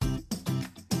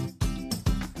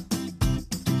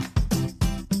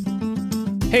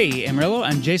Hey Amarillo,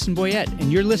 I'm Jason Boyette, and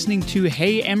you're listening to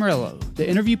Hey Amarillo, the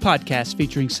interview podcast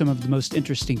featuring some of the most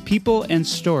interesting people and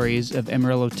stories of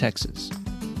Amarillo, Texas.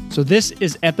 So this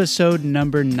is episode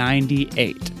number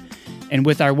 98. And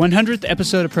with our 100th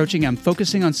episode approaching, I'm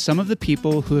focusing on some of the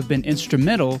people who have been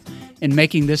instrumental in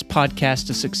making this podcast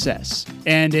a success.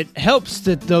 And it helps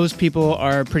that those people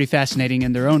are pretty fascinating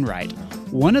in their own right.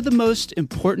 One of the most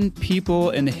important people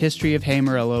in the history of Hey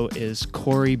Amarillo is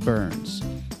Corey Burns.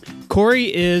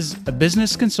 Corey is a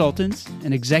business consultant,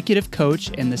 an executive coach,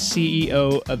 and the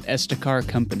CEO of Estacar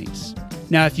Companies.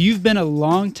 Now, if you've been a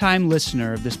long-time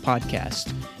listener of this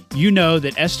podcast, you know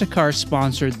that Estacar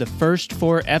sponsored the first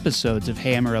 4 episodes of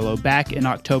Hey Amarillo back in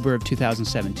October of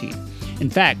 2017. In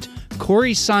fact,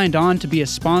 Corey signed on to be a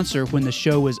sponsor when the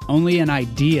show was only an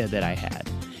idea that I had.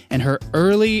 And her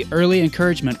early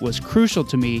encouragement was crucial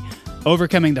to me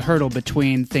overcoming the hurdle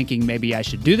between thinking maybe I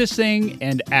should do this thing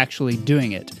and actually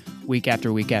doing it week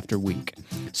after week after week.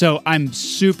 So I'm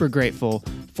super grateful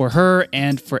for her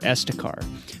and for Estacar.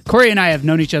 Corey and I have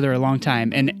known each other a long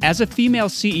time, and as a female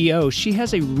CEO, she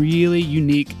has a really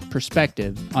unique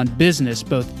perspective on business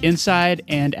both inside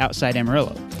and outside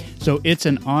Amarillo. So it's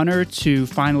an honor to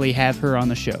finally have her on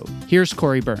the show. Here's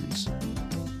Corey Burns.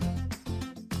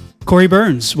 Corey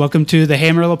Burns, welcome to the Hey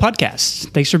Amarillo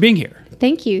podcast. Thanks for being here.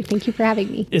 Thank you. Thank you for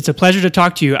having me. It's a pleasure to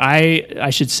talk to you.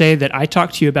 I should say that I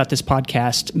talked to you about this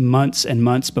podcast months and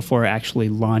months before actually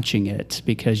launching it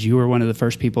because you were one of the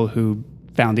first people who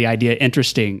found the idea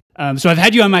interesting. So I've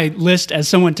had you on my list as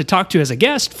someone to talk to as a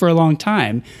guest for a long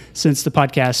time since the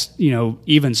podcast,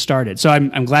 even started. So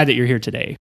I'm glad that you're here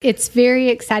today. It's very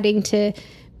exciting to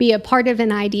be a part of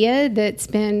an idea that's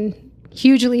been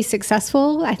hugely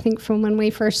successful, I think, from when we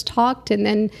first talked, and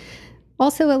then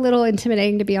also a little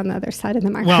intimidating to be on the other side of the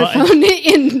microphone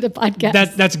in the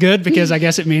podcast. That's good because I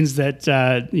guess it means that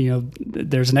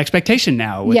there's an expectation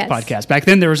now with podcasts. Back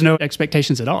then, there was no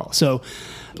expectations at all. So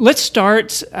let's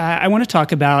start. I want to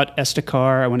talk about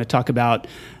Estacar. I want to talk about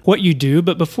what you do.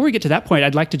 But before we get to that point,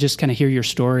 I'd like to just kind of hear your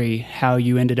story, how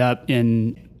you ended up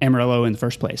in Amarillo in the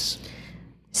first place.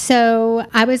 So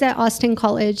I was at Austin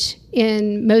College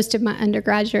in most of my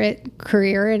undergraduate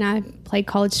career, and I played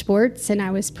college sports, and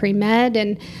I was pre-med,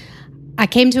 and I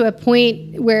came to a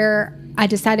point where I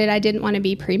decided I didn't want to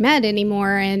be pre-med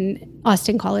anymore, and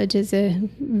Austin College is a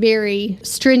very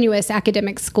strenuous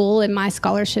academic school, and my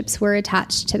scholarships were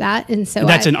attached to that. And so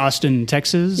that's in Austin,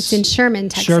 Texas? It's in Sherman,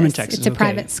 Texas. It's a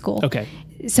private school. Okay.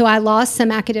 So I lost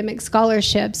some academic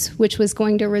scholarships, which was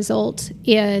going to result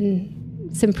in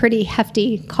some pretty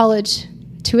hefty college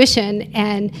tuition,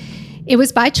 and it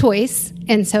was by choice.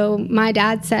 And so my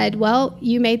dad said, well,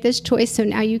 you made this choice, so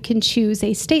now you can choose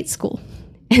a state school.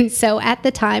 And so at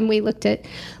the time, we looked at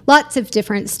lots of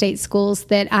different state schools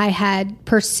that I had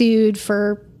pursued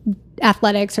for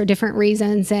athletics or different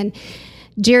reasons. And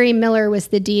Jerry Miller was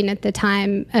the dean at the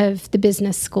time of the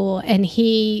business school, and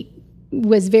he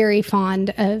was very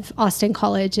fond of Austin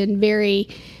College and very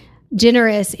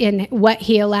generous in what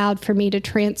he allowed for me to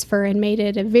transfer, and made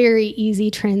it a very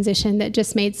easy transition that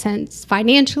just made sense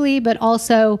financially, but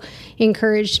also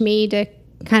encouraged me to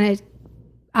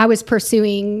I was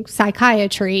pursuing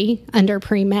psychiatry under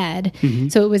pre-med. Mm-hmm.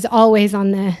 So it was always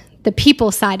on the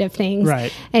people side of things.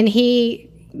 Right. And he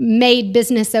made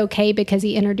business okay because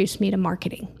he introduced me to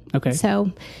marketing. Okay.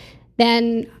 So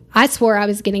then I swore I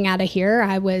was getting out of here.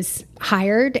 I was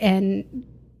hired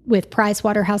with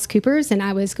PricewaterhouseCoopers, and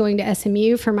I was going to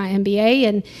SMU for my MBA,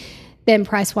 and then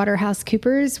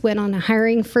PricewaterhouseCoopers went on a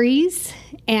hiring freeze,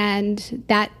 and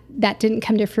that didn't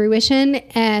come to fruition.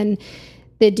 And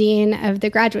the dean of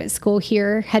the graduate school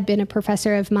here had been a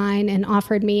professor of mine and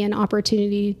offered me an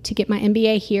opportunity to get my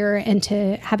MBA here and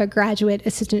to have a graduate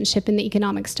assistantship in the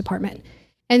economics department.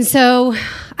 And so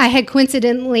I had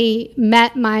coincidentally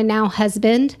met my now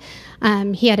husband.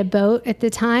 He had a boat at the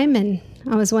time, and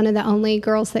I was one of the only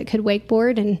girls that could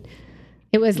wakeboard, and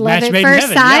it was love at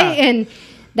first sight, and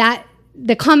that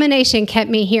the combination kept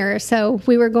me here. So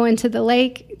we were going to the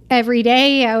lake every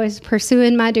day. I was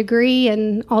pursuing my degree,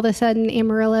 and all of a sudden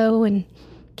Amarillo and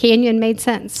Canyon made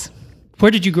sense. Where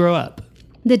did you grow up?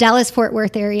 The Dallas-Fort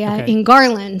Worth area in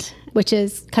Garland, which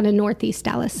is kind of northeast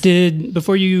Dallas.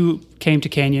 Before you came to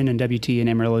Canyon and WT and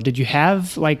Amarillo, did you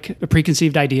have like a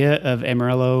preconceived idea of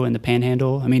Amarillo and the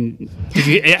Panhandle? I mean, did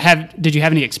you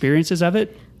have any experiences of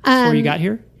it before you got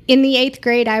here? In the 8th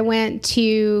grade, I went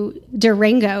to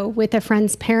Durango with a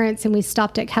friend's parents, and we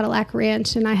stopped at Cadillac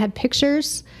Ranch, and I had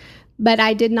pictures, but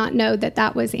I did not know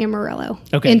that was Amarillo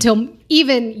until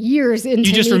even years into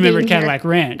You just remembered Cadillac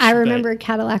Ranch. I remember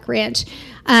Cadillac Ranch.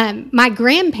 My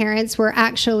grandparents were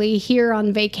actually here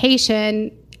on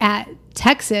vacation at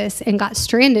Texas and got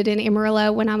stranded in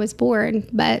Amarillo when I was born.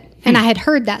 And I had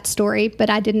heard that story, but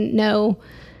I didn't know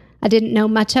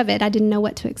much of it. I didn't know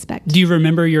what to expect. Do you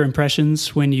remember your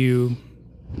impressions when you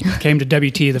came to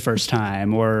WT the first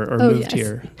time or moved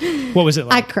here? What was it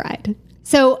like? I cried.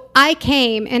 So I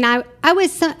came, and I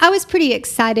was pretty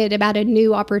excited about a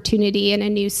new opportunity in a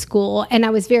new school, and I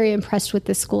was very impressed with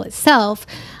the school itself,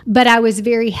 but I was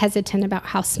very hesitant about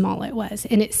how small it was,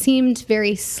 and it seemed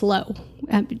very slow.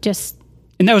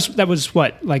 And that was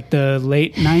what, like the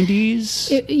late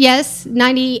 90s? Yes,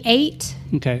 98.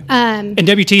 Okay. And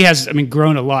WT has,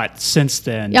 grown a lot since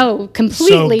then. Oh,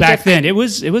 completely. So back different. then, it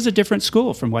was a different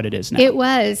school from what it is now. It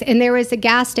was, and there was a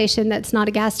gas station that's not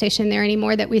a gas station there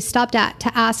anymore that we stopped at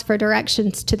to ask for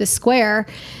directions to the square,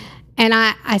 and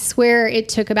I swear it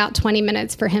took about 20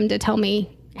 minutes for him to tell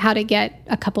me how to get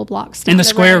a couple blocks down and the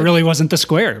square road. really wasn't the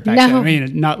square back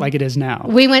then. Not like it is now.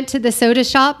 We went to the soda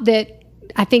shop that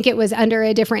I think it was under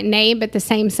a different name, but the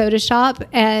same soda shop,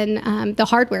 and the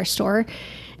hardware store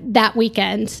that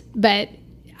weekend. But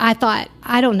I thought,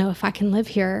 I don't know if I can live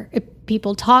here.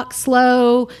 People talk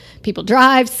slow, people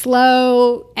drive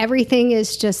slow. Everything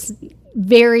is just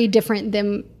very different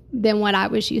than what I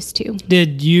was used to.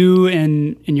 Did you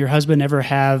and your husband ever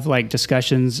have like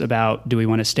discussions about, do we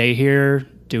want to stay here?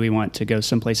 Do we want to go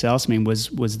someplace else?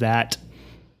 Was that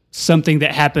something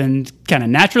that happened kind of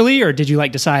naturally, or did you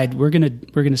decide we're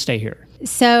gonna stay here?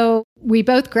 So we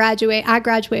both graduate. I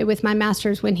graduated with my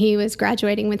master's when he was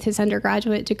graduating with his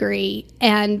undergraduate degree,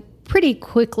 and pretty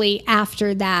quickly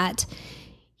after that,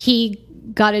 he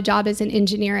got a job as an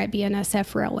engineer at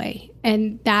BNSF Railway,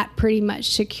 and that pretty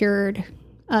much secured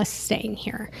us staying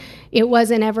here. It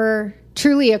wasn't ever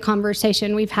truly a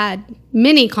conversation. We've had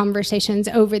many conversations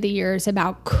over the years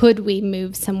about could we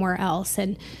move somewhere else,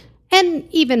 and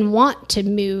even want to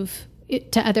move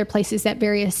to other places at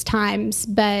various times.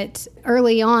 But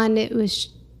early on,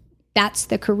 that's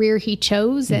the career he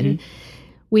chose, and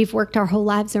we've worked our whole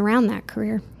lives around that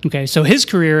career. Okay, so his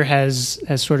career has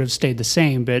sort of stayed the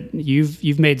same, but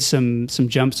you've made some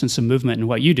jumps and some movement in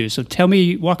what you do. So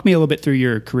walk me a little bit through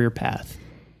your career path.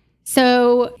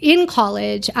 So in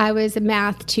college, I was a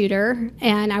math tutor,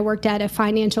 and I worked at a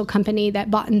financial company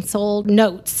that bought and sold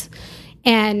notes.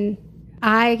 And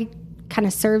I kind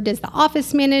of served as the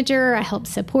office manager. I helped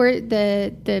support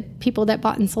the people that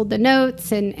bought and sold the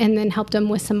notes, and then helped them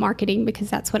with some marketing, because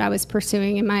that's what I was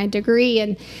pursuing in my degree.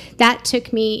 And that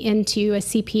took me into a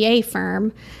CPA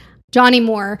firm. Johnny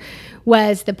Moore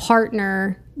was the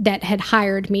partner that had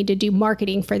hired me to do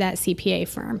marketing for that CPA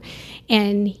firm.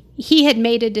 And he had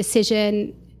made a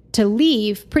decision to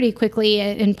leave pretty quickly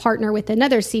and partner with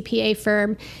another CPA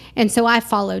firm. And so I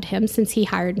followed him, since he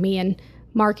hired me, and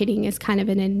marketing is kind of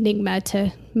an enigma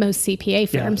to most CPA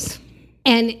firms.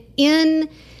 Yeah. And in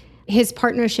his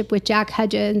partnership with Jack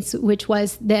Hudgens, which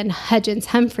was then Hudgens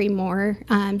Humphrey Moore,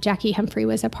 Jackie Humphrey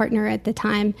was a partner at the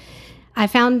time, I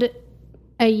found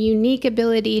a unique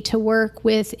ability to work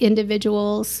with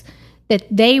individuals that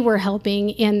they were helping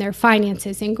in their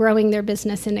finances and growing their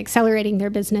business and accelerating their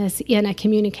business in a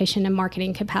communication and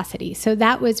marketing capacity. So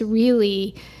that was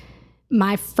really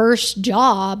my first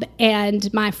job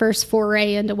and my first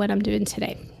foray into what I'm doing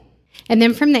today. And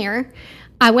then from there,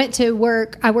 I went to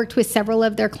work. I worked with several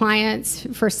of their clients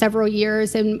for several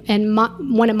years, and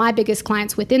one of my biggest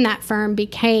clients within that firm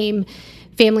became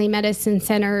Family Medicine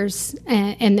Centers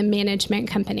and the management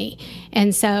company.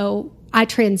 And so I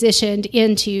transitioned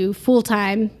into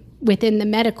full-time within the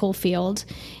medical field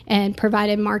and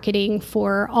provided marketing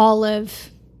for all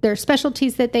of their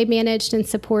specialties that they managed and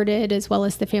supported, as well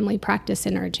as the family practice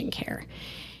and urgent care.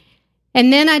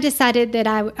 And then I decided that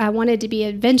I wanted to be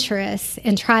adventurous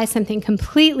and try something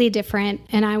completely different.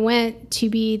 And I went to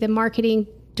be the marketing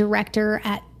director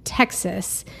at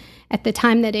Texas at the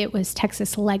time that it was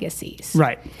Texas Legacies.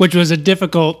 Right, which was a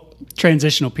difficult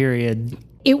transitional period.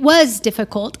 It was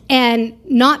difficult. And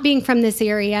not being from this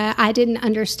area, I didn't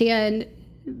understand.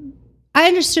 I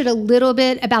understood a little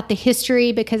bit about the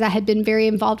history because I had been very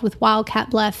involved with Wildcat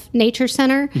Bluff Nature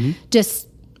Center, just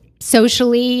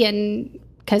socially, and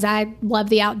because I love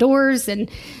the outdoors. And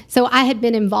so I had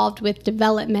been involved with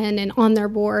development and on their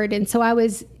board. And so I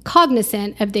was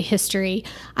cognizant of the history.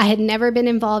 I had never been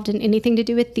involved in anything to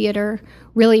do with theater.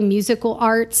 Really, musical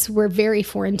arts were very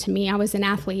foreign to me. I was an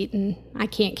athlete and I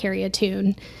can't carry a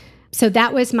tune. So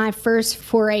that was my first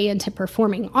foray into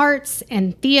performing arts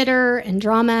and theater and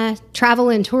drama, travel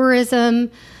and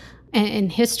tourism, and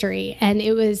history. And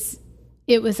it was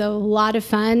a lot of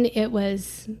fun. It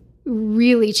was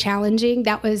really challenging.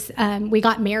 That was we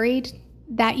got married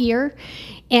that year,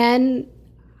 and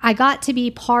I got to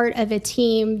be part of a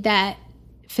team that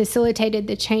facilitated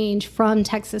the change from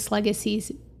Texas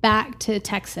Legacies back to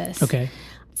Texas. Okay.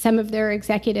 Some of their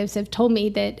executives have told me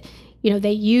that,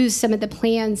 they use some of the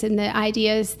plans and the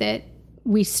ideas that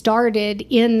we started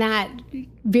in that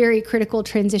very critical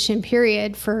transition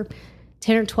period for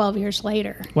 10 or 12 years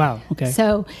later. Wow. Okay.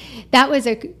 So that was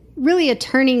really a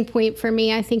turning point for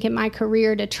me, I think, in my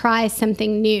career, to try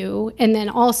something new, and then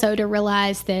also to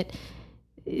realize that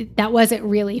that wasn't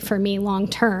really for me long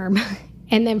term.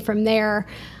 And then from there,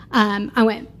 I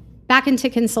went back into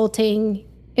consulting,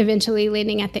 eventually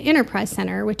landing at the Enterprise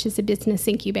Center, which is a business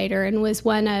incubator, and was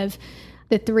one of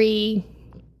the 3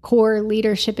 core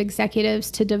leadership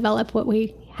executives to develop what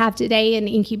we have today in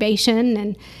incubation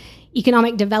and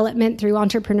economic development through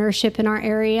entrepreneurship in our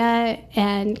area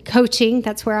and coaching.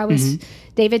 That's where I was.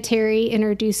 David Terry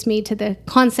introduced me to the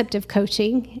concept of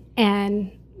coaching,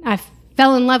 and I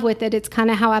fell in love with it. It's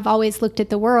kind of how I've always looked at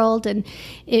the world, and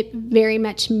it very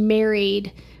much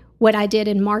married what I did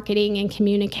in marketing and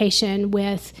communication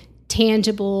with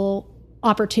tangible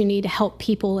opportunity to help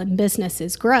people and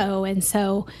businesses grow. And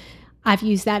so I've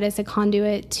used that as a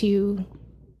conduit to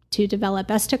develop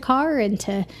Estacar and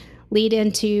to lead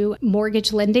into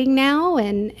mortgage lending now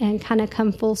and kind of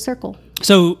come full circle.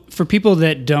 So for people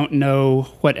that don't know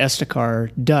what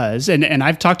Estacar does, and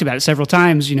I've talked about it several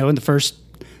times, in the first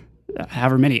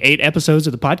however many, 8 episodes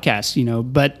of the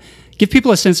podcast, but give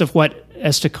people a sense of what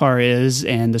Estacar is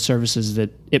and the services that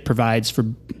it provides for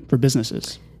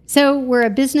businesses. So we're a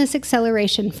business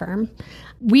acceleration firm.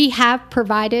 We have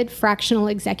provided fractional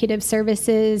executive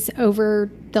services over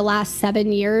the last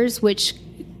 7 years, which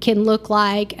can look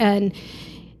like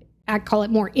I call it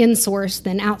more in-source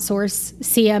than outsource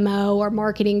CMO or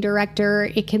marketing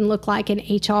director. It can look like an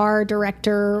HR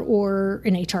director or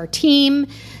an HR team.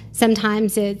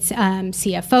 Sometimes it's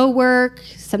CFO work.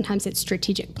 Sometimes it's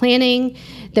strategic planning.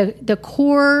 The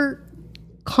core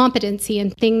competency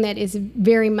and thing that is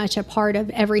very much a part of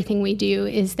everything we do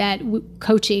is that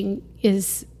coaching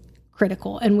is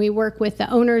critical. And we work with the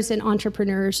owners and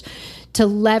entrepreneurs to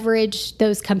leverage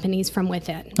those companies from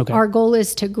within. Okay. Our goal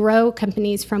is to grow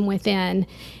companies from within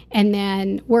and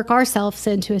then work ourselves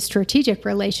into a strategic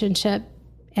relationship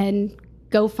and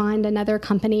go find another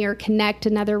company or connect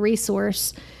another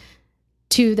resource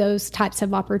to those types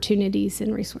of opportunities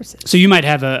and resources. So you might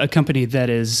have a company that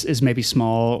is maybe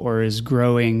small or is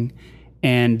growing,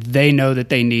 and they know that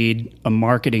they need a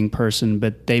marketing person,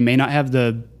 but they may not have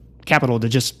the capital to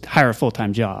just hire a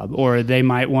full-time job, or they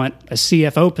might want a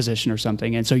CFO position or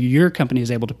something. And so your company is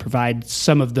able to provide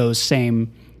some of those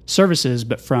same services,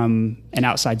 but from an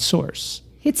outside source.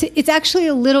 It's actually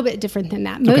a little bit different than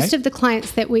that. Most of the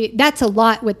clients that's a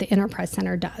lot what the Enterprise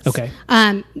Center does. Okay.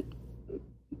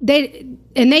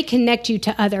 They connect you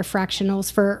to other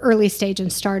fractionals for early stage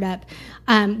and startup.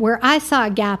 Where I saw a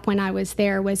gap when I was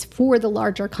there was for the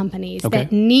larger companies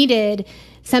that needed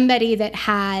somebody that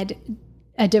had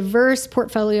a diverse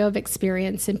portfolio of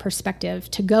experience and perspective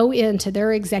to go into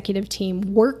their executive team,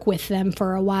 work with them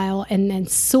for a while, and then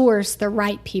source the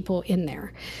right people in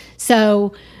there.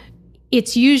 So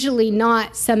it's usually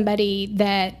not somebody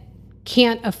that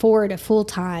can't afford a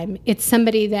full-time. It's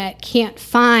somebody that can't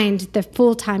find the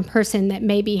full-time person that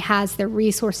maybe has the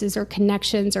resources or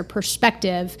connections or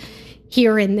perspective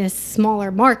here in this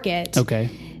smaller market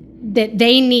that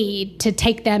they need to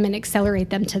take them and accelerate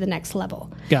them to the next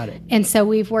level. Got it. And so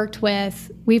we've worked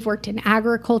in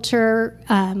agriculture,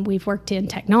 we've worked in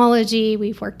technology,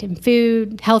 we've worked in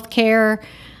food, healthcare,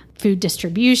 food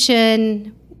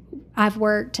distribution. I've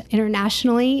worked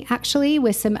internationally, actually,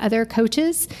 with some other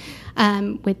coaches,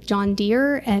 with John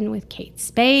Deere and with Kate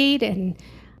Spade, and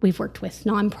we've worked with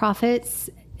nonprofits.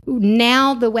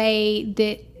 Now the way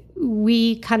that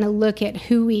we kind of look at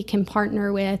who we can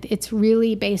partner with, it's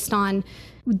really based on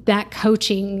that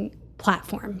coaching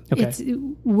platform.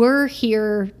 We're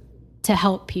here to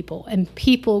help people, and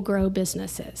people grow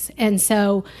businesses. And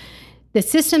so the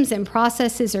systems and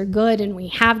processes are good, and we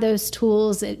have those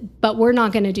tools, but we're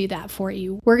not going to do that for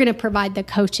you. We're going to provide the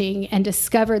coaching and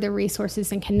discover the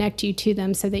resources and connect you to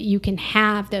them so that you can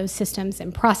have those systems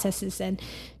and processes and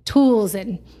tools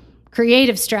and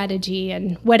creative strategy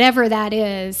and whatever that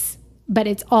is, but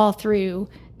it's all through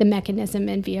the mechanism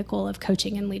and vehicle of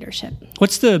coaching and leadership.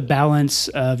 What's the balance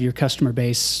of your customer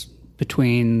base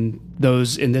between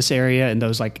those in this area and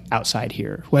those like outside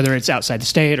here, whether it's outside the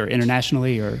state or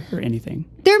internationally or anything?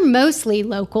 They're mostly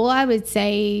local. I would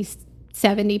say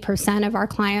 70% of our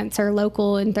clients are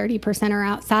local and 30% are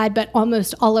outside, but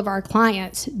almost all of our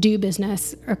clients do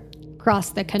business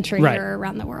across the country Right. or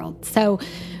around the world. So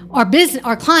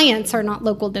our clients are not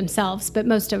local themselves, but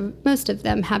most of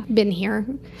them have been here.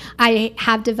 I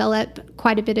have developed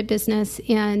quite a bit of business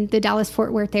in the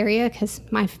Dallas-Fort Worth area because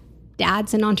my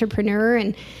dad's an entrepreneur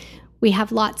and we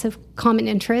have lots of common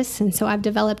interests. And so I've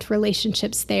developed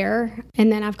relationships there.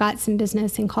 And then I've got some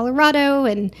business in Colorado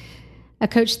and a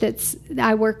coach that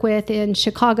I work with in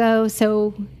Chicago.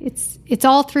 So it's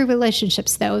all through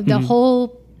relationships, though. The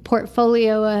whole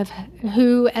portfolio of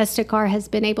who Estacar has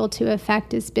been able to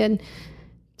affect has been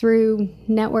through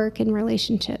network and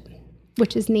relationship,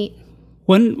 which is neat.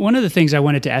 One of the things I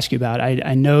wanted to ask you about,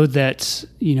 I know that,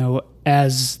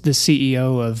 as the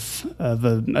CEO of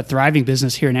a thriving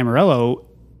business here in Amarillo,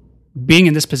 being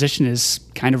in this position is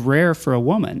kind of rare for a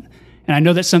woman. And I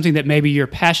know that's something that maybe you're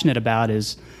passionate about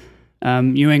is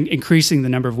increasing the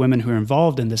number of women who are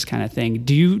involved in this kind of thing.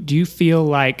 Do you feel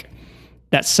like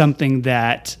that's something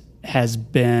that has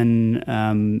been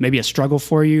maybe a struggle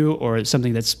for you, or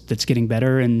something that's getting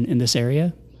better in this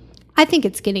area? I think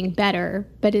it's getting better,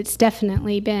 but it's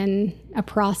definitely been a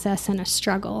process and a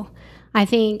struggle. I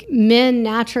think men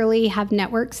naturally have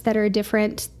networks that are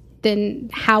different than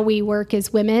how we work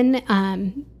as women.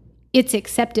 It's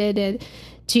accepted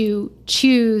to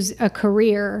choose a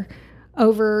career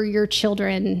over your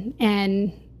children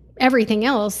and everything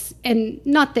else, and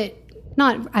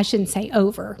I shouldn't say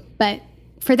over, but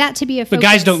for that to be a focus. But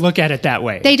guys don't look at it that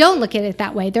way. They don't look at it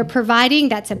that way. They're providing,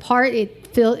 that's a part. It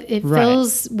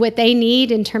fills what they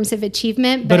need in terms of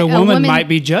achievement. But a woman might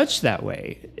be judged that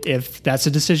way if that's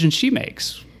a decision she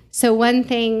makes. So one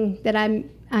thing that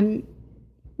I'm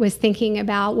was thinking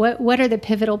about, what are the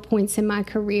pivotal points in my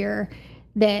career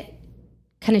that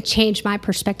kind of changed my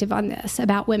perspective on this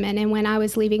about women? And when I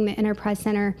was leaving the Enterprise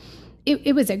Center,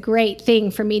 it was a great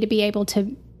thing for me to be able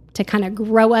to kind of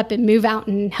grow up and move out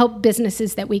and help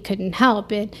businesses that we couldn't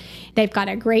help. And they've got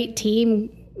a great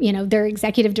team. Their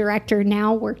executive director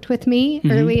now worked with me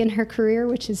early in her career,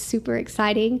 which is super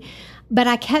exciting. But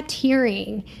I kept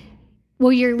hearing,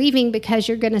 well, you're leaving because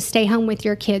you're going to stay home with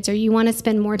your kids, or you want to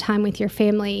spend more time with your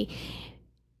family.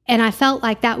 And I felt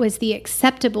like that was the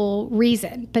acceptable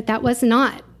reason, but that was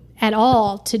not at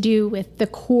all to do with the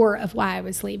core of why I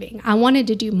was leaving. I wanted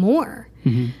to do more.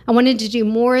 I wanted to do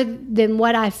more than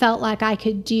what I felt like I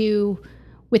could do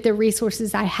with the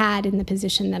resources I had in the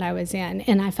position that I was in.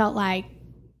 And I felt like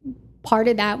part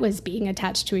of that was being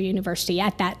attached to a university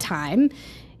at that time.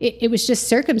 It was just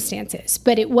circumstances,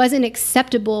 but it wasn't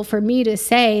acceptable for me to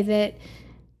say that,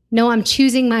 no, I'm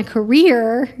choosing my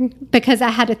career because I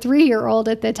had a 3-year-old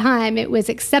at the time. It was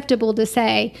acceptable to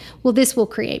say, well, this will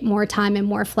create more time and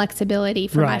more flexibility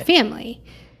for my family,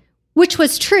 which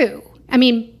was true. I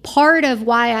mean, part of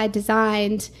why I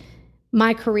designed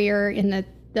my career in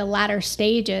the latter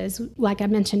stages, like I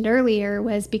mentioned earlier,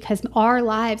 was because our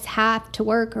lives have to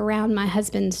work around my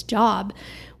husband's job.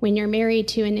 When you're married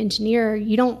to an engineer,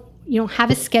 you don't have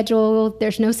a schedule.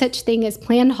 There's no such thing as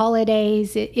planned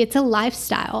holidays. It's a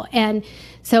lifestyle. And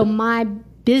so my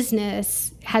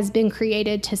business has been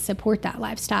created to support that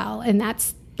lifestyle. And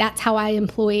that's how I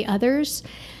employ others.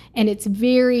 And it's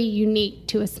very unique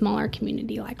to a smaller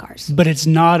community like ours. But it's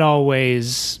not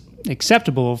always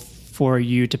acceptable for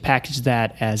you to package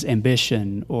that as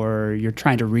ambition, or you're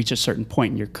trying to reach a certain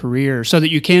point in your career so that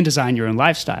you can design your own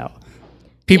lifestyle.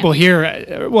 People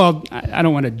here, well, I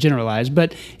don't want to generalize,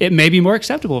 but it may be more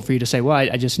acceptable for you to say, well,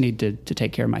 I just need to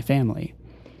take care of my family.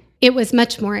 It was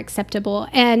much more acceptable.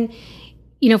 And,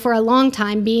 for a long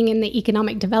time, being in the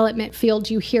economic development field,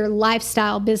 you hear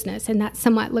lifestyle business, and that's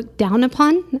somewhat looked down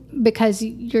upon because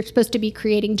you're supposed to be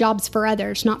creating jobs for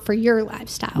others, not for your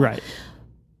lifestyle. Right.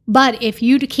 But if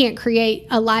you can't create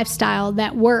a lifestyle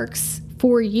that works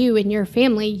for you and your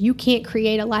family, you can't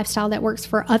create a lifestyle that works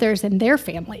for others and their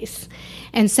families.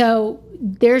 And so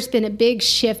there's been a big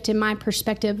shift in my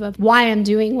perspective of why I'm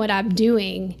doing what I'm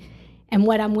doing and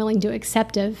what I'm willing to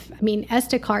accept of. I mean,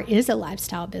 Estacar is a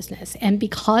lifestyle business. And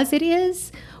because it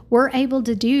is, we're able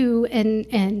to do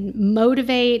and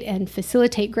motivate and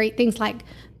facilitate great things like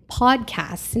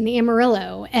podcasts in the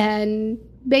Amarillo and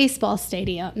baseball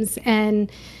stadiums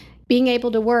and being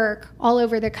able to work all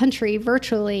over the country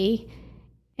virtually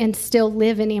and still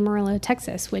live in Amarillo,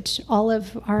 Texas, which all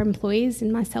of our employees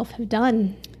and myself have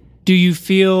done. Do you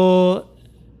feel,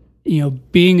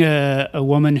 being a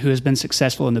woman who has been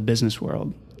successful in the business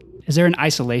world, is there an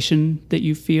isolation that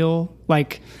you feel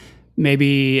like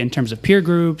maybe in terms of peer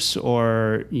groups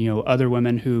or, other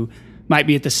women who might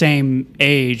be at the same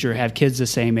age or have kids the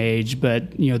same age,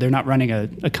 but, they're not running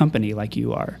a company like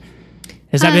you are?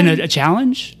 Has that been a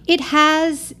challenge? It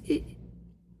has.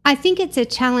 I think it's a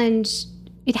challenge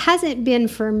it hasn't been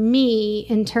for me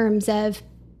in terms of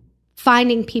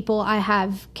finding people I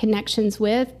have connections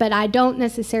with, but I don't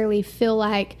necessarily feel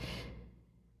like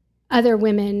other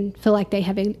women feel like they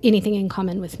have anything in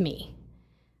common with me.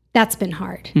 That's been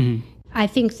hard. Mm-hmm. I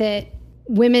think that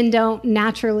women don't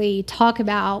naturally talk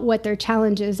about what their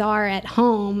challenges are at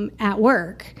home, at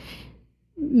work.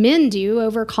 Men do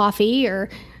over coffee or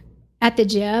at the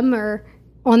gym or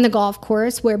on the golf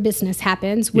course where business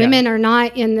happens. Yeah. Women are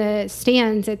not in the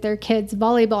stands at their kids'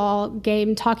 volleyball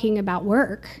game talking about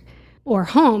work or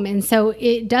home. And so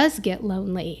it does get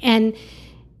lonely. And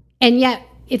yet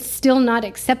it's still not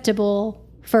acceptable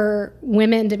for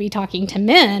women to be talking to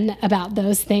men about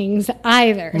those things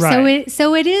either. Right.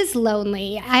 So it is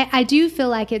lonely. I do feel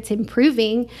like it's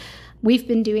improving. We've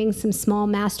been doing some small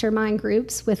mastermind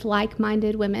groups with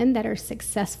like-minded women that are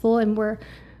successful, and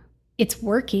it's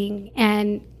working.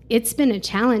 And it's been a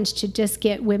challenge to just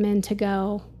get women to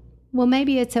go, well,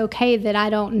 maybe it's okay that I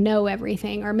don't know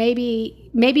everything, or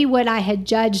maybe what I had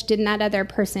judged in that other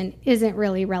person isn't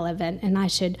really relevant, and I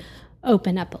should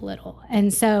open up a little.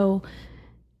 And so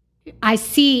I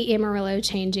see Amarillo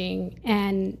changing,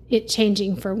 and it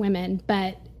changing for women,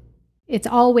 but it's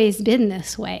always been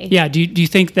this way. Yeah. Do you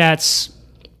think that's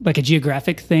like a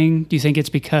geographic thing? Do you think it's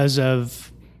because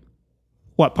of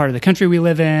what part of the country we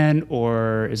live in,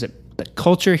 or is it the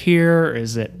culture here, or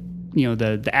is it,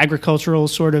 the agricultural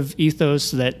sort of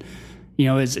ethos that,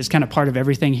 is kind of part of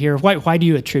everything here? Why do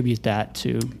you attribute that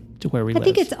to where we live? I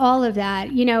think it's all of that.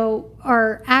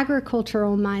 Our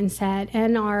agricultural mindset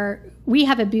and we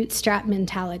have a bootstrap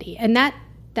mentality, and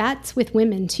that's with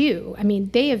women too. I mean,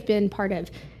 they have been part of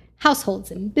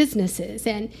households and businesses,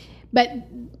 but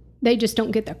they just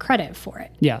don't get the credit for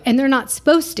it. Yeah. And they're not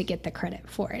supposed to get the credit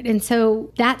for it. And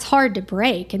so that's hard to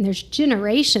break, and there's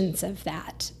generations of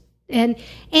that. And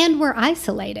we're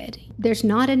isolated. There's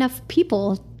not enough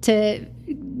people to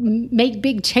make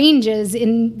big changes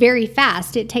very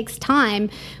fast. It takes time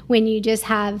when you just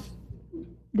have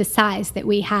the size that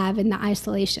we have and the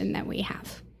isolation that we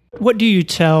have. What do you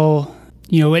tell,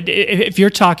 if you're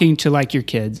talking to like your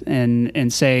kids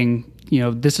and saying,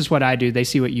 this is what I do, they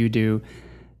see what you do,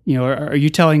 are you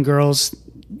telling girls,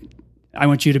 I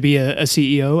want you to be a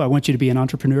CEO, I want you to be an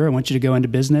entrepreneur, I want you to go into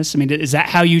business? I mean, is that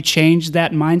how you change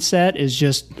that mindset, is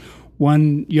just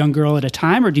one young girl at a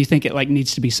time, or do you think it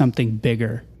needs to be something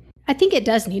bigger? I think it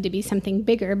does need to be something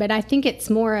bigger, but I think it's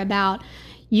more about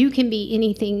you can be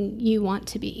anything you want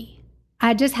to be.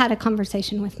 I just had a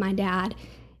conversation with my dad,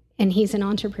 and he's an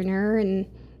entrepreneur, and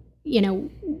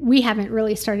we haven't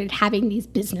really started having these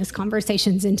business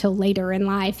conversations until later in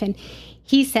life. And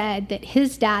he said that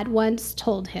his dad once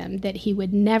told him that he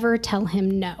would never tell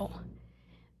him no.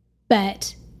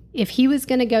 But if he was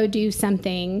going to go do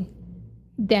something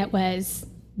that was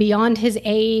beyond his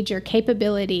age or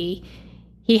capability,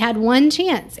 he had one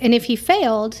chance. And if he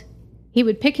failed, he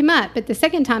would pick him up. But the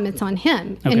second time, it's on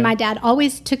him. Okay. And my dad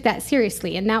always took that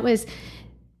seriously. And that was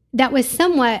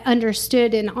somewhat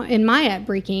understood in my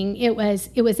upbringing. It was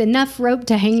enough rope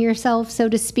to hang yourself, so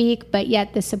to speak, but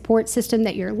yet the support system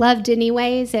that you're loved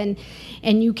anyways, and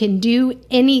you can do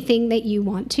anything that you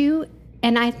want to.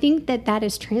 And I think that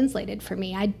is translated for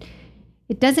me.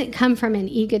 It doesn't come from an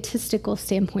egotistical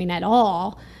standpoint at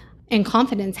all. And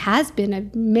confidence has been a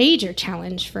major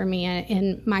challenge for me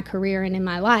in my career and in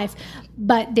my life.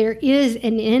 But there is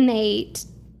an innate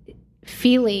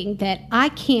feeling that I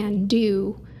can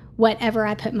do whatever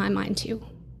I put my mind to,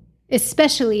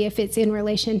 especially if it's in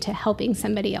relation to helping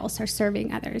somebody else or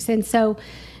serving others. And so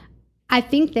I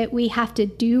think that we have to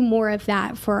do more of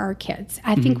that for our kids.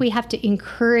 I think we have to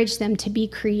encourage them to be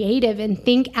creative and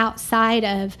think outside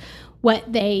of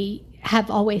what they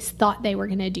have always thought they were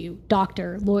going to do.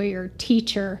 Doctor, lawyer,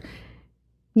 teacher,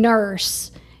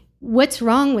 nurse. What's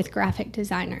wrong with graphic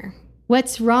designer?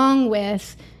 What's wrong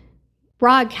with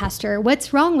broadcaster?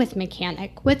 What's wrong with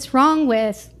mechanic? What's wrong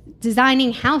with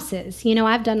designing houses?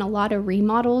 I've done a lot of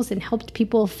remodels and helped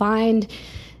people find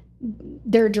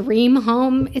their dream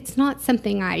home. It's not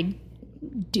something I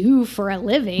do for a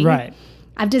living. Right.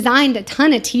 I've designed a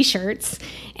ton of t-shirts,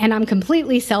 and I'm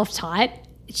completely self-taught.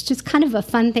 It's just kind of a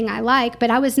fun thing I like, but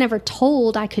I was never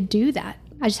told I could do that.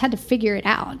 I just had to figure it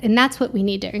out. And that's what we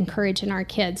need to encourage in our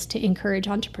kids, to encourage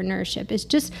entrepreneurship, is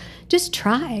just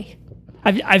try.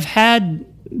 I've had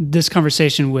this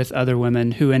conversation with other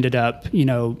women who ended up,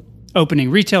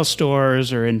 opening retail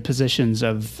stores or in positions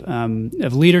of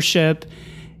leadership.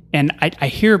 And I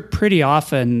hear pretty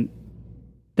often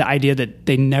the idea that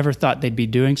they never thought they'd be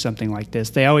doing something like this.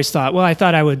 They always thought, well, I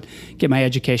thought I would get my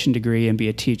education degree and be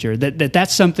a teacher.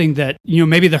 That's something that,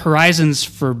 maybe the horizons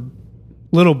for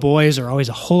little boys are always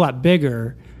a whole lot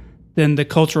bigger than the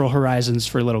cultural horizons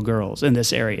for little girls in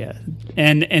this area.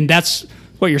 And that's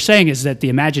what you're saying, is that the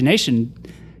imagination,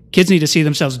 kids need to see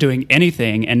themselves doing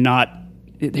anything and not,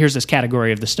 here's this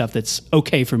category of the stuff that's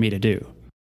okay for me to do.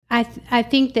 I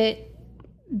think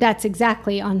that's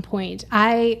exactly on point.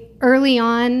 Early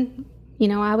on,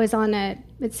 I was at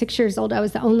 6 years old, I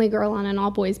was the only girl on an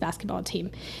all-boys basketball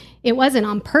team. It wasn't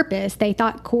on purpose. They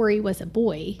thought Corey was a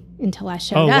boy until I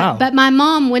showed up. Wow. But my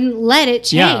mom wouldn't let it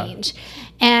change. Yeah.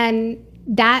 And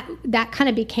that kind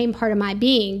of became part of my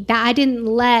being. That I didn't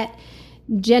let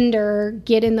gender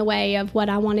get in the way of what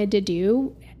I wanted to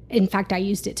do. In fact, I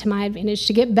used it to my advantage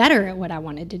to get better at what I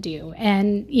wanted to do.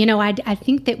 And, I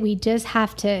think that we just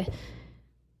have to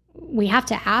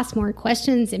ask more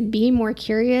questions and be more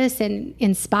curious and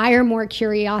inspire more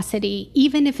curiosity,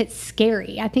 even if it's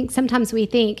scary. I think sometimes we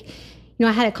think,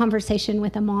 I had a conversation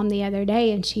with a mom the other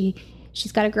day, and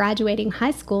she's got a graduating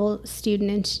high school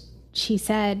student, and she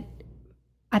said,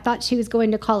 I thought she was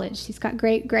going to college. She's got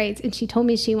great grades, and she told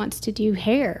me she wants to do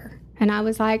hair. And I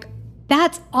was like,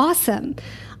 that's awesome.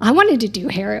 I wanted to do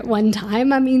hair at one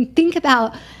time. I mean, think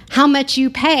about how much you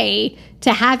pay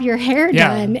to have your hair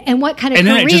done and what kind of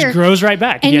career. And then it just grows right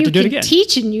back, and you have to do it again. And you can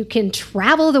teach, and you can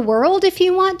travel the world if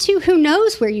you want to. Who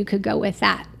knows where you could go with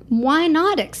that? Why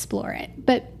not explore it?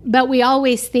 But we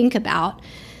always think about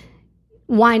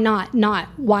why not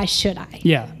why should I?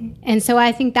 Yeah. And so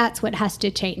I think that's what has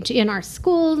to change in our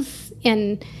schools,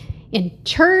 in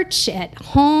church, at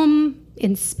home,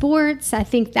 in sports. I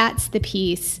think that's the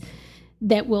piece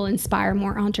that will inspire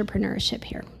more entrepreneurship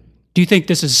here. Do you think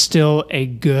this is still a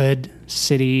good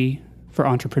city for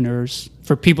entrepreneurs,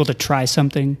 for people to try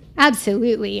something?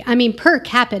 Absolutely. I mean, per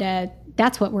capita,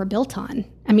 that's what we're built on.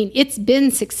 I mean, it's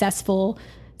been successful,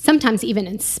 sometimes even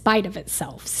in spite of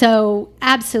itself. So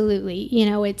absolutely,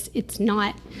 it's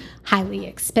not highly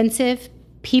expensive.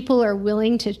 People are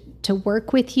willing to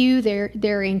work with you.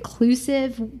 They're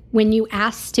inclusive when you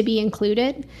ask to be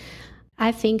included.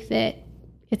 I think that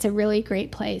it's a really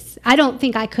great place. I don't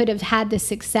think I could have had the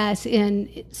success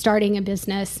in starting a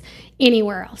business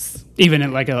anywhere else. Even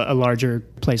in like a larger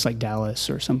place like Dallas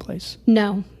or someplace?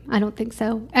 No, I don't think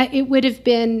so. It would have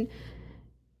been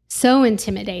so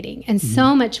intimidating and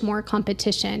so much more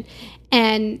competition.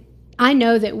 And I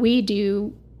know that we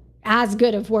do as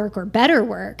good of work or better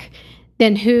work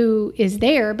than who is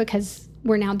there, because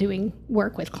we're now doing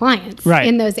work with clients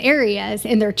in those areas,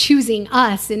 and they're choosing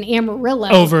us in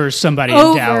Amarillo over somebody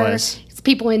in Dallas.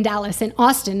 People in Dallas and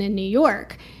Austin and New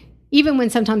York, even when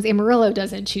sometimes Amarillo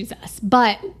doesn't choose us.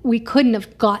 But we couldn't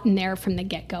have gotten there from the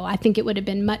get-go. I think it would have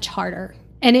been much harder,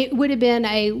 and it would have been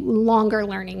a longer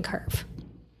learning curve.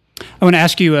 I want to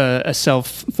ask you a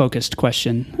self-focused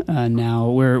question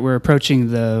now. We're approaching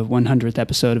the 100th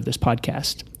episode of this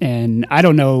podcast, and I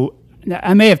don't know,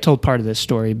 I may have told part of this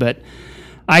story, but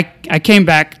I came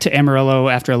back to Amarillo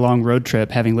after a long road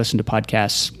trip, having listened to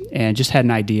podcasts, and just had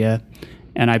an idea.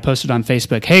 And I posted on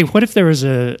Facebook, hey, what if there was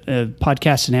a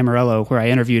podcast in Amarillo where I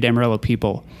interviewed Amarillo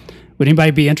people? Would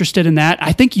anybody be interested in that?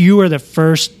 I think you were the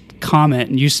first comment,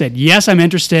 and you said, yes, I'm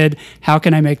interested. How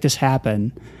can I make this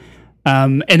happen?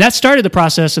 And that started the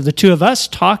process of the two of us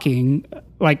talking,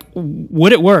 like,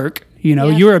 would it work?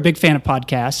 You were a big fan of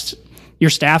podcasts. Your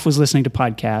staff was listening to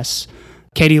podcasts.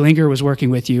 Katie Linger was working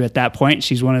with you at that point.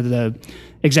 She's one of the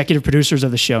executive producers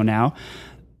of the show now,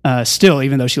 still,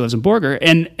 even though she lives in Borger.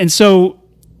 And so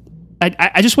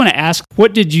I just want to ask,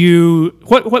 what made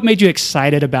you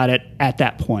excited about it at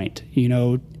that point?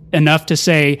 Enough to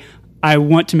say, I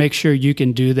want to make sure you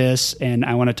can do this, and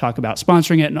I want to talk about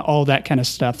sponsoring it and all that kind of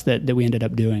stuff that we ended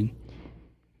up doing.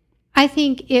 I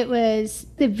think it was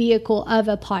the vehicle of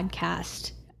a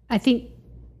podcast. I think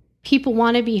people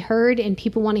want to be heard, and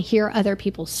people want to hear other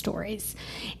people's stories.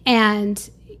 And,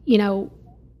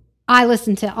 I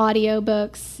listen to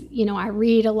audiobooks, I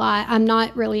read a lot. I'm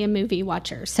not really a movie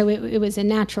watcher, so it was a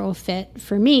natural fit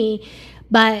for me.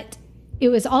 But it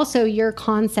was also your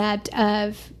concept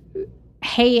of,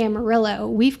 hey, Amarillo,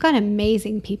 we've got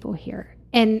amazing people here.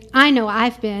 And I know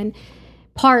I've been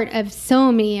part of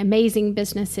so many amazing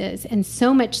businesses and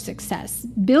so much success,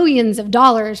 billions of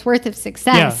dollars worth of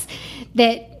success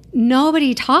that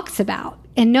nobody talks about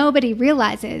and nobody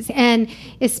realizes. And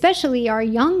especially our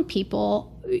young people,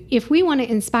 if we want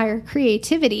to inspire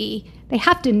creativity, they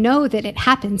have to know that it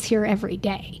happens here every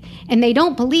day. And they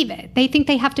don't believe it. They think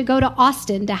they have to go to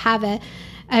Austin to have a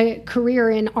career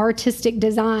in artistic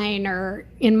design or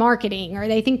in marketing, or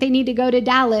they think they need to go to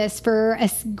Dallas for a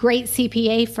great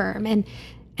CPA firm.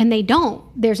 And they don't.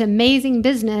 There's amazing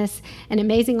business and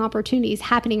amazing opportunities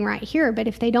happening right here. But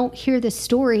if they don't hear the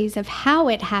stories of how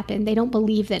it happened, they don't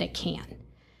believe that it can.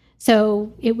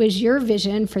 So it was your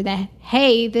vision for the,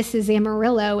 hey, this is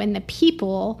Amarillo and the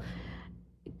people,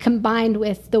 combined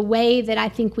with the way that I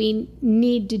think we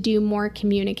need to do more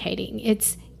communicating.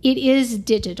 It is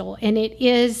digital and it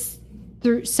is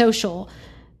through social,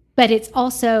 but it's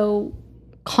also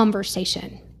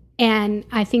conversation. And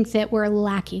I think that we're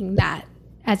lacking that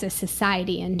as a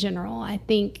society in general. I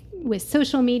think with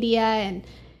social media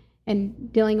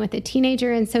and dealing with a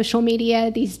teenager in social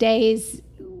media these days,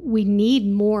 we need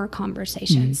more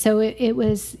conversation. Mm-hmm. So it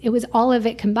was all of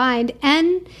it combined,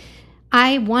 and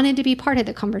I wanted to be part of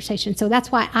the conversation. So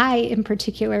that's why I, in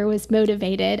particular, was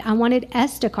motivated. I wanted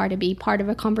Estacar to be part of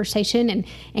a conversation,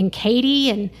 and Katie,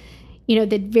 and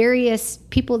the various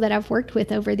people that I've worked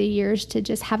with over the years to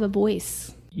just have a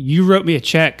voice. You wrote me a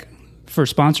check for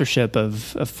sponsorship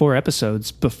of 4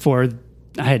 episodes before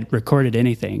I had recorded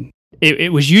anything.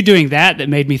 It was you doing that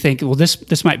made me think, well,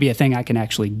 this might be a thing I can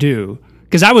actually do.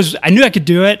 Because I knew I could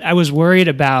do it. I was worried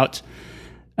about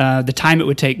the time it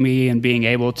would take me and being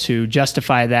able to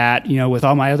justify that, with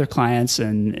all my other clients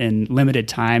and limited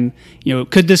time.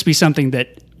 Could this be something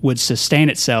that would sustain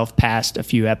itself past a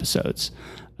few episodes?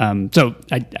 So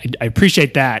I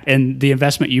appreciate that and the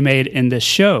investment you made in this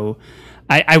show.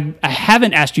 I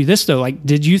haven't asked you this though. Like,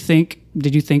 did you think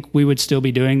we would still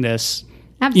be doing this?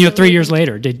 Absolutely. 3 years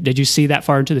later, did you see that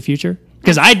far into the future?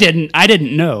 Because I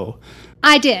didn't know.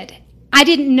 I did. I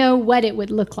didn't know what it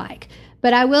would look like.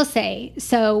 But I will say,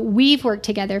 so we've worked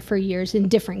together for years in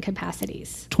different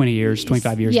capacities. 20 years,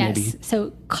 25 years yes. maybe.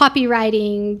 So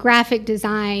copywriting, graphic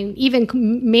design, even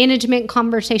management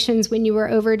conversations when you were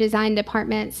over design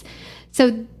departments.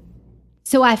 So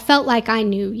I felt like I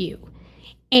knew you.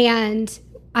 And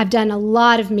I've done a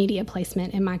lot of media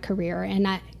placement in my career, and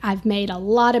I've made a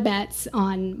lot of bets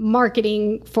on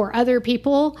marketing for other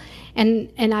people, and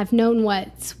I've known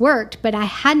what's worked, but I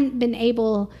hadn't been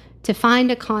able to find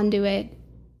a conduit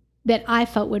that I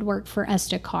felt would work for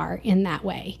Estacar in that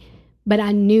way. But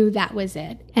I knew that was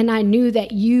it, and I knew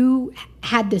that you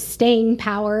had the staying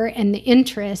power and the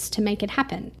interest to make it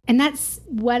happen. And that's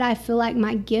what I feel like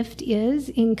my gift is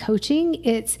in coaching.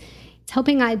 It's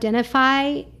helping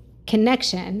identify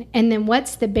connection, and then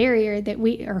what's the barrier that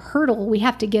or hurdle we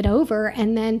have to get over,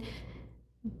 and then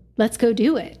let's go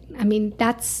do it. I mean,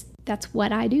 that's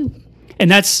what I do.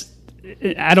 And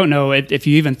I don't know if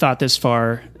you even thought this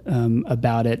far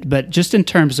about it, but just in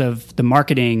terms of the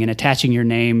marketing and attaching your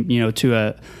name,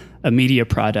 to a media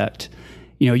product,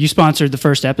 you sponsored the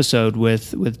first episode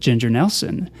with Ginger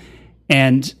Nelson,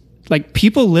 and like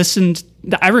people listened.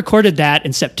 I recorded that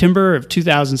in September of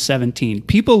 2017.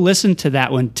 People listened to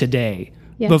that one today.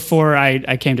 Yes. Before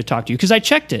I came to talk to you, because I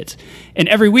checked it. And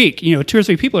every week, 2 or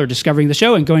 3 people are discovering the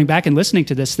show and going back and listening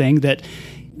to this thing that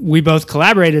we both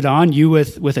collaborated on, you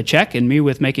with a check and me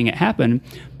with making it happen.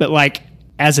 But like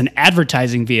as an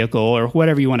advertising vehicle or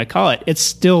whatever you want to call it, it's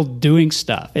still doing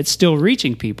stuff. It's still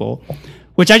reaching people,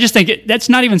 which I just think that's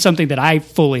not even something that I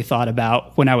fully thought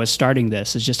about when I was starting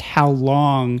this, is just how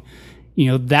long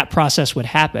that process would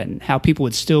happen, how people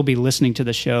would still be listening to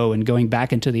the show and going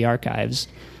back into the archives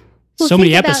so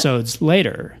many episodes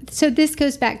later. So this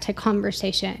goes back to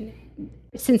conversation.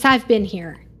 Since I've been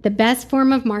here, the best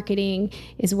form of marketing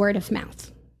is word of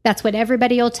mouth. That's what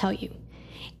everybody will tell you.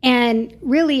 And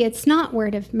really, it's not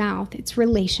word of mouth, it's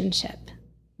relationship.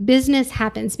 Business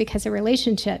happens because of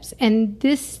relationships. And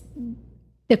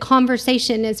the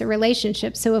conversation is a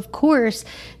relationship. So of course,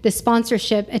 the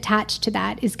sponsorship attached to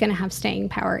that is going to have staying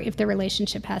power if the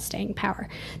relationship has staying power.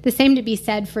 The same to be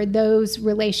said for those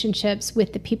relationships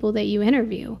with the people that you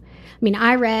interview. I mean,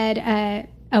 I read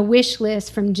a wish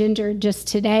list from Ginger just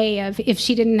today of if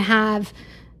she didn't have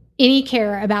any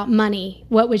care about money,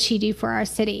 what would she do for our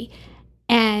city?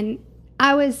 And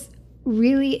I was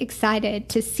really excited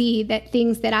to see that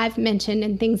things that I've mentioned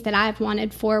and things that I've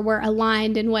wanted for were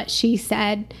aligned in what she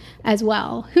said as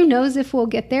well. Who knows if we'll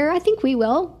get there? I think we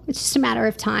will. It's just a matter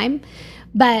of time.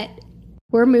 But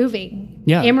we're moving.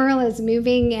 Yeah. Amarillo is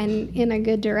moving and in a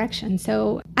good direction.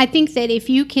 So I think that if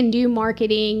you can do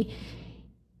marketing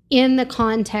in the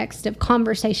context of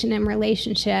conversation and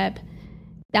relationship,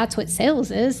 that's what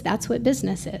sales is. That's what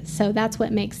business is. So that's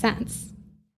what makes sense.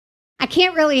 I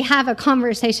can't really have a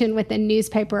conversation with a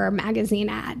newspaper or magazine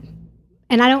ad.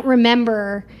 And I don't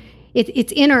remember,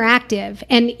 it's interactive.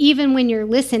 And even when you're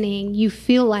listening, you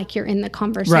feel like you're in the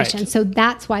conversation. Right. So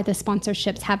that's why the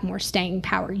sponsorships have more staying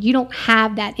power. You don't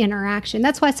have that interaction.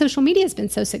 That's why social media has been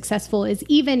so successful, is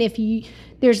even if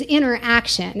there's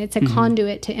interaction, it's a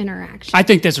conduit to interaction. I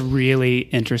think that's really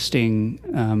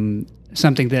interesting,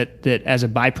 something that as a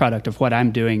byproduct of what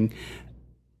I'm doing,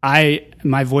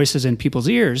 my voice is in people's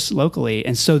ears locally,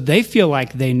 and so they feel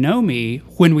like they know me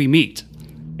when we meet.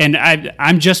 And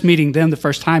I'm just meeting them the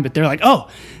first time, but they're like, oh,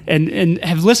 and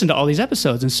have listened to all these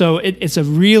episodes. And so it's a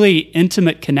really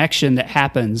intimate connection that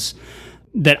happens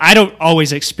that I don't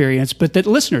always experience, but that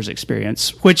listeners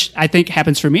experience, which I think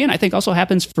happens for me, and I think also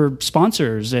happens for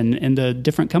sponsors and the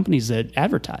different companies that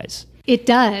advertise. It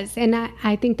does. And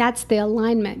I think that's the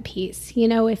alignment piece. You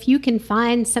know, if you can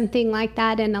find something like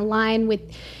that and align with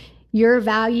your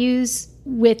values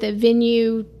with a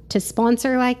venue to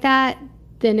sponsor like that,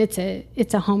 then it's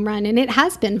a home run. And it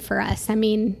has been for us. I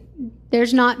mean,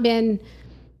 there's not been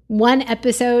one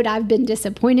episode I've been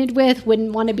disappointed with,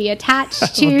 wouldn't want to be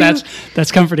attached to. Well,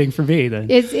 that's comforting for me then.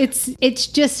 It's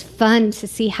just fun to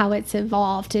see how it's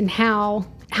evolved and how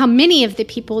many of the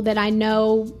people that I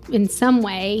know in some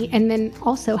way, and then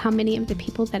also how many of the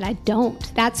people that I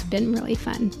don't. That's been really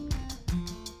fun.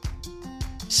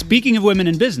 Speaking of women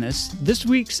in business, this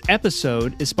week's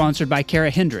episode is sponsored by Kara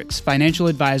Hendricks, financial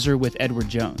advisor with Edward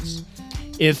Jones.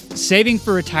 If saving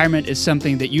for retirement is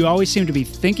something that you always seem to be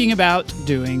thinking about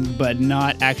doing but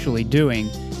not actually doing,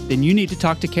 then you need to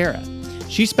talk to Kara.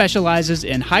 She specializes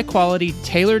in high-quality,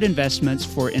 tailored investments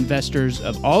for investors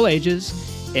of all ages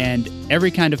and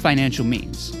every kind of financial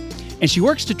means. And she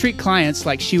works to treat clients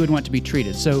like she would want to be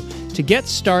treated. So to get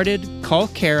started, call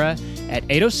Kara at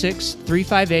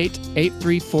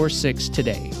 806-358-8346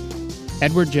 today.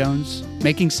 Edward Jones,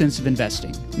 Making Sense of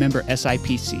Investing, member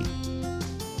SIPC.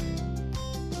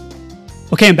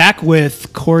 Okay, I'm back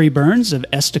with Corey Burns of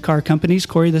Estacar Companies.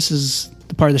 Corey, this is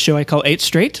the part of the show I call 8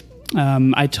 Straight.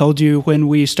 I told you when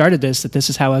we started this that this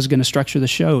is how I was going to structure the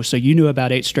show, so you knew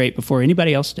about 8 Straight before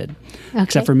anybody else did,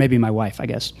 except for maybe my wife, I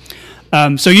guess.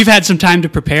 So you've had some time to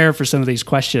prepare for some of these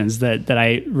questions that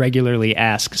I regularly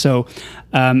ask. So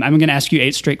I'm going to ask you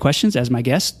 8 straight questions. As my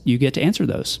guest, you get to answer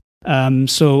those.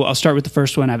 So I'll start with the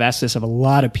first one. I've asked this of a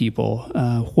lot of people.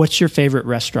 What's your favorite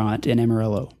restaurant in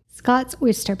Amarillo? Scott's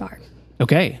Oyster Bar.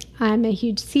 Okay. I'm a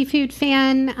huge seafood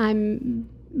fan.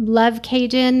 Love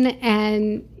Cajun,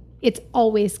 and it's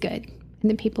always good.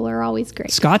 And the people are always great.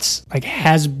 Scott's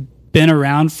has been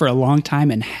around for a long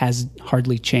time and has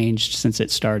hardly changed since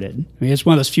it started. I mean, it's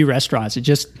one of those few restaurants.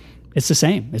 It's the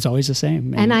same. It's always the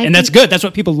same. And that's good. That's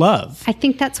what people love. I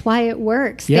think that's why it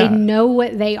works. Yeah. They know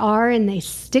what they are and they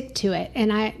stick to it.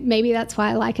 And maybe that's why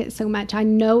I like it so much. I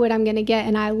know what I'm going to get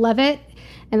and I love it,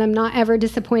 and I'm not ever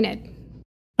disappointed.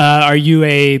 Are you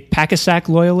a Pack-a-Sack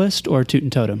loyalist or Toot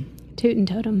and Totem? Toot and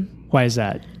Totem. Why is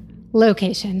that?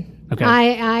 Location. Okay.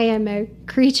 I am a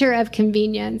creature of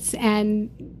convenience, and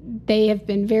they have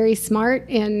been very smart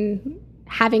in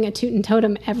having a Toot and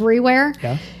Totem everywhere.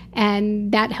 Yeah.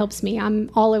 And that helps me.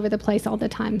 I'm all over the place all the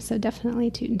time, so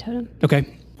definitely Toot and Totem.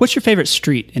 Okay. What's your favorite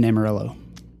street in Amarillo?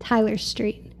 Tyler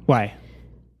Street. Why?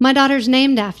 My daughter's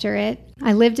named after it.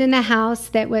 I lived in a house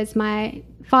that was my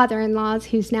father-in-law's,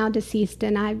 who's now deceased,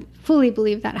 and I fully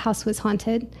believe that house was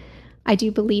haunted. I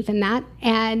do believe in that.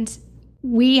 And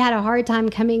we had a hard time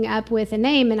coming up with a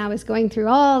name, and I was going through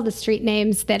all the street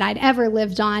names that I'd ever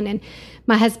lived on, and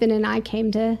my husband and I came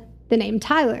to the name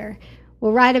Tyler.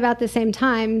 Well, right about the same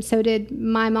time, so did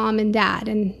my mom and dad,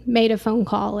 and made a phone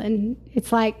call, and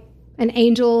it's like an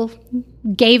angel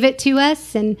gave it to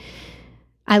us, and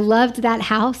I loved that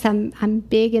house. I'm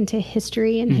big into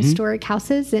history and historic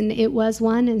houses, and it was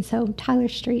one, and so Tyler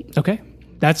Street. Okay,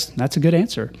 that's a good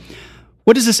answer.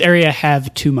 What does this area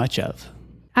have too much of?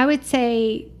 I would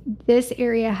say this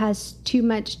area has too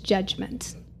much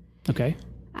judgment. Okay.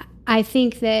 I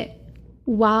think that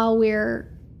while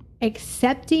we're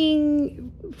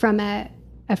accepting from a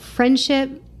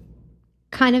friendship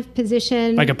kind of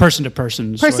position, like a person to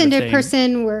person,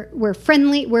 we're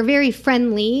friendly. We're very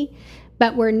friendly,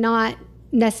 but we're not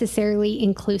necessarily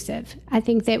inclusive. I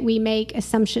think that we make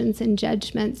assumptions and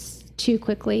judgments too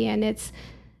quickly, and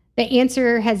the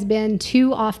answer has been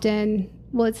too often,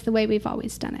 well, it's the way we've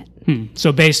always done it.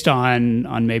 So based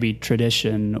on maybe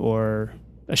tradition or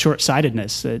a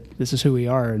short-sightedness that this is who we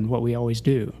are and what we always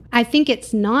do. I think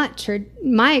it's not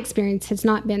my experience has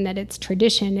not been that it's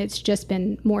tradition. It's just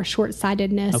been more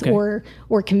short-sightedness or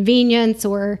convenience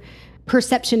or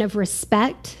perception of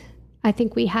respect. I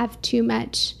think we have a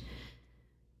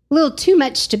little too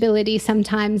much stability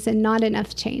sometimes and not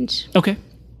enough change. Okay.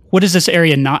 What does this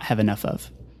area not have enough of?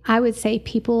 I would say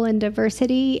people and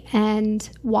diversity and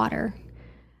water.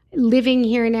 Living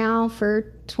here now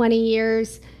for 20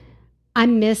 years, I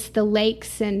miss the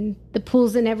lakes and the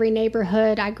pools in every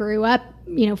neighborhood. I grew up,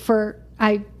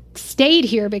 I stayed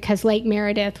here because Lake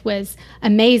Meredith was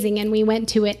amazing, and we went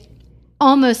to it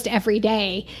almost every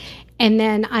day. And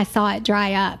then I saw it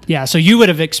dry up. Yeah, so you would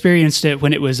have experienced it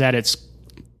when it was at its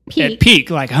peak,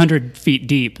 like 100 feet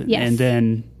deep. Yes. And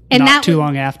then and not too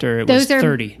long after, it was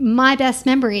 30. Those are my best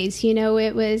memories. You know,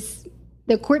 it was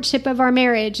the courtship of our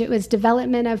marriage. It was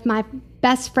development of my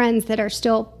best friends that are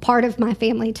still part of my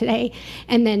family today.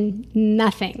 And then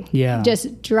nothing. Yeah.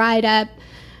 Just dried up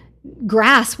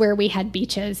grass where we had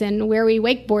beaches and where we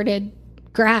wakeboarded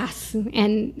grass.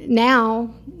 And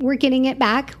now we're getting it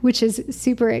back, which is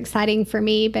super exciting for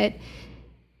me. But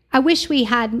I wish we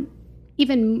had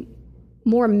even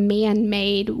more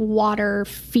man-made water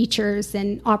features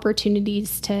and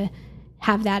opportunities to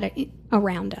have that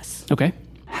around us. Okay.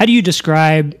 How do you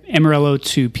describe Amarillo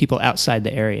to people outside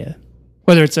the area?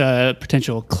 Whether it's a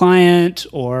potential client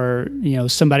or, you know,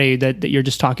 somebody that you're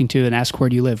just talking to and ask, where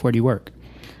do you live? Where do you work?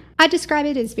 I describe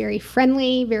it as very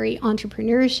friendly, very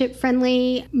entrepreneurship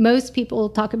friendly. Most people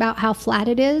talk about how flat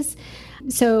it is.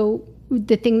 So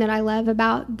the thing that I love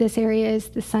about this area is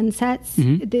the sunsets.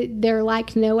 Mm-hmm. They're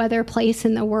like no other place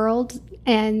in the world.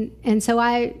 And so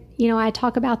I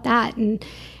talk about that and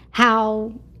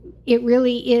how it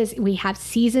really is. We have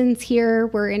seasons here.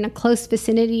 We're in a close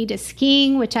vicinity to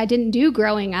skiing, which I didn't do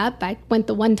growing up. I went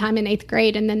the one time in 8th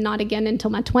grade and then not again until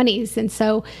my 20s. And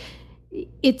so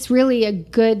it's really a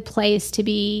good place to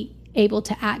be able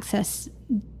to access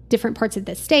different parts of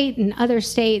the state and other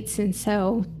states. And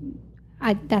so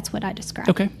that's what I describe.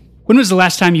 Okay. When was the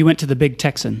last time you went to the Big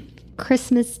Texan?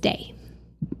 Christmas Day.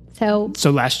 So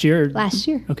last year? Last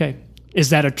year. Okay. Is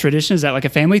that a tradition? Is that like a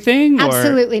family thing?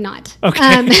 Absolutely not. Okay.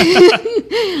 I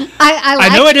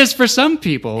know it is for some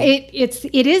people.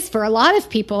 It is for a lot of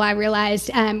people, I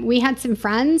realized. We had some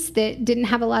friends that didn't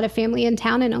have a lot of family in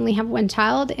town and only have one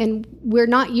child. And we're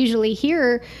not usually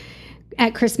here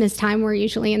at Christmas time. We're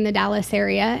usually in the Dallas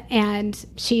area. And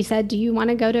she said, do you want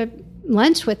to go to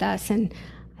lunch with us? And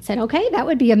I said, okay, that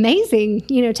would be amazing,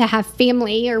 to have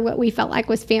family, or what we felt like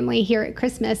was family, here at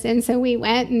Christmas. And so we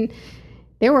went, and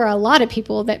there were a lot of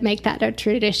people that make that a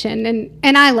tradition.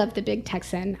 And I love the Big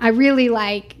Texan. I really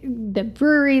like the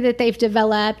brewery that they've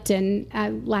developed, and I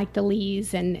like the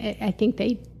Lees, and I think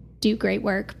they do great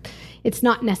work. It's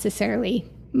not necessarily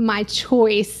my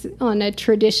choice on a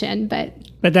tradition, but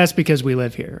that's because we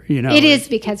live here, It is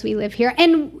because we live here.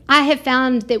 And I have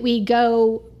found that we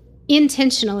go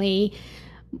intentionally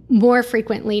more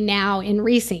frequently now in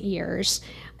recent years.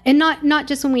 And not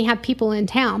just when we have people in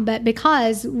town, but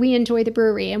because we enjoy the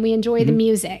brewery and we enjoy the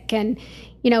music. And,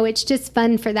 it's just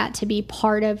fun for that to be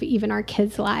part of even our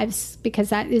kids' lives, because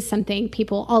that is something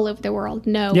people all over the world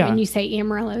know. Yeah. When you say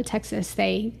Amarillo, Texas,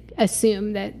 they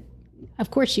assume that,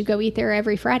 of course, you go eat there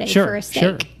every Friday for a steak.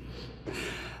 Sure.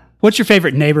 What's your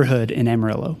favorite neighborhood in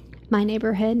Amarillo? My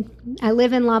neighborhood. I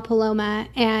live in La Paloma,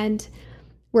 and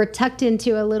we're tucked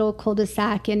into a little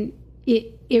cul-de-sac, and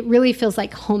it really feels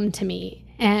like home to me.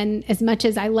 And as much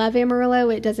as I love Amarillo,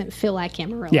 it doesn't feel like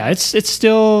Amarillo. Yeah, it's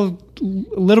still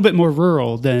a little bit more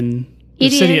rural than the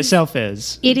city itself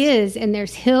is. It is, and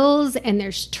there's hills and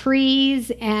there's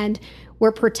trees, and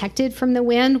we're protected from the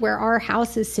wind where our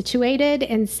house is situated.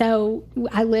 And so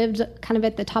I lived kind of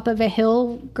at the top of a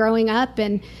hill growing up,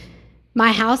 and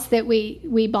my house that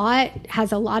we bought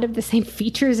has a lot of the same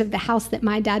features of the house that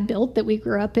my dad built that we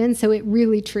grew up in. So it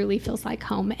really, truly feels like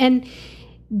home. And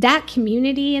that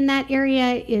community in that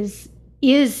area is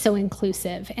so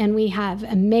inclusive, and we have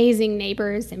amazing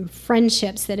neighbors and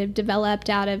friendships that have developed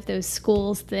out of those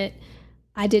schools that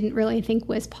I didn't really think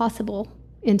was possible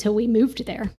until we moved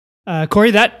there.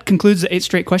 Corey, that concludes the 8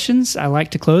 straight questions. I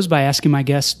like to close by asking my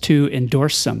guests to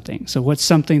endorse something. So what's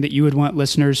something that you would want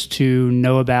listeners to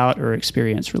know about or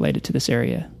experience related to this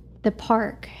area? The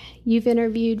park. You've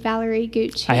interviewed Valerie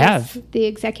Gooch. I have. The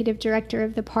executive director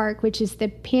of the park, which is the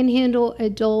Panhandle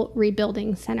Adult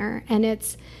Rebuilding Center. And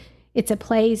it's a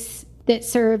place that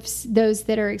serves those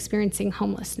that are experiencing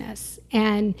homelessness.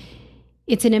 And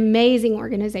it's an amazing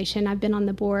organization. I've been on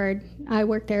the board. I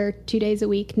work there 2 days a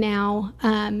week now.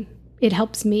 It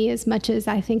helps me as much as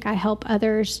I think I help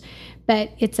others. But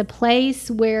it's a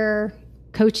place where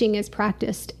coaching is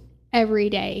practiced every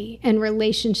day, and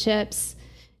relationships,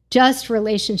 just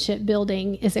relationship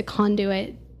building, is a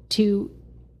conduit to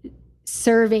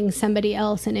serving somebody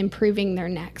else and improving their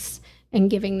next and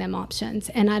giving them options.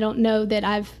 And I don't know that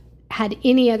I've had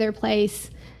any other place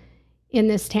in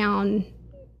this town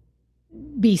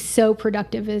be so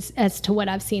productive as to what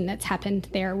I've seen that's happened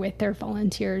there with their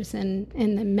volunteers and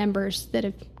the members that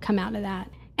have come out of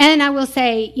that. And I will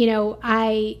say,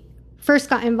 I first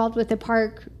got involved with the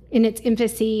park in its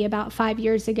infancy about 5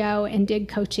 years ago and did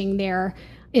coaching there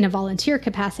in a volunteer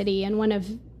capacity. And one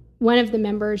of the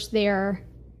members there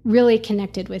really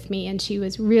connected with me, and she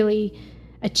was really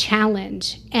a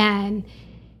challenge. And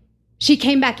she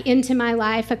came back into my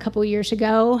life a couple years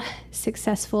ago,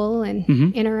 successful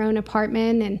and in her own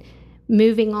apartment and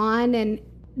moving on. And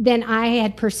then I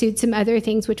had pursued some other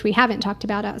things, which we haven't talked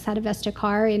about outside of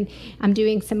Estacar. And I'm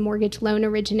doing some mortgage loan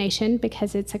origination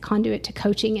because it's a conduit to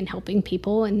coaching and helping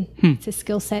people. And it's a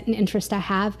skill set and interest I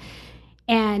have.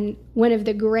 And one of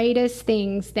the greatest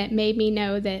things that made me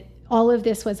know that all of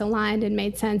this was aligned and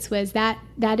made sense was that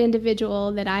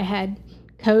individual that I had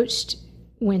coached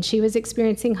when she was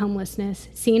experiencing homelessness,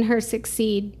 seeing her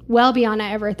succeed well beyond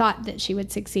I ever thought that she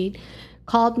would succeed,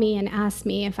 called me and asked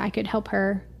me if I could help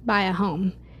her buy a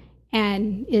home,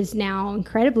 and is now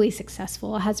incredibly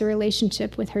successful, has a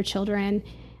relationship with her children,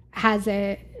 has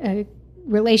a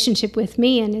relationship with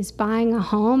me, and is buying a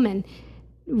home, and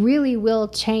really will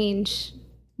change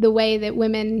the way that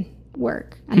women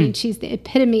work. I mean, she's the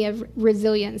epitome of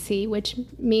resiliency, which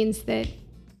means that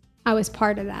I was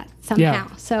part of that somehow.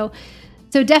 Yeah.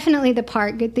 So definitely the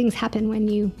park. Good things happen when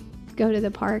you go to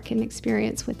the park and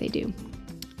experience what they do.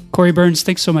 Corey Burns,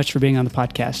 thanks so much for being on the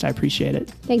podcast. I appreciate it.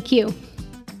 Thank you.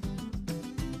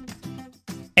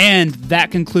 And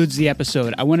that concludes the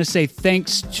episode. I want to say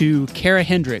thanks to Kara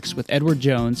Hendricks with Edward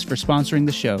Jones for sponsoring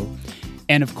the show.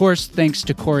 And of course, thanks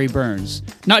to Corey Burns,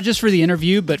 not just for the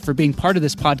interview, but for being part of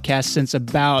this podcast since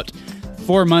about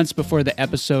 4 months before the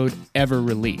episode ever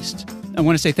released. I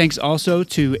want to say thanks also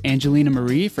to Angelina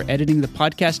Marie for editing the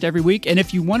podcast every week. And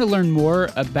if you want to learn more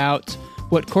about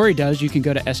what Corey does, you can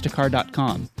go to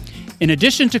estacar.com. In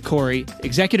addition to Corey,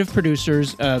 executive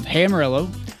producers of Hey Amarillo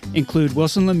include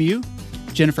Wilson Lemieux,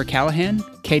 Jennifer Callahan,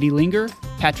 Katie Linger,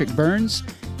 Patrick Burns,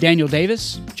 Daniel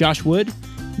Davis, Josh Wood,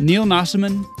 Neil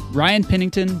Nossaman, Ryan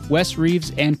Pennington, Wes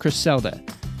Reeves, and Chris Selda.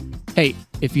 Hey,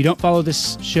 if you don't follow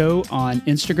this show on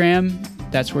Instagram,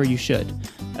 that's where you should.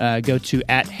 Go to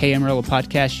 @Hey Amarillo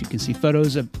Podcast. You can see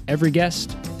photos of every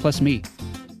guest, plus me.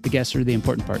 The guests are the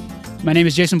important part. My name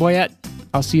is Jason Boyett.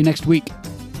 I'll see you next week.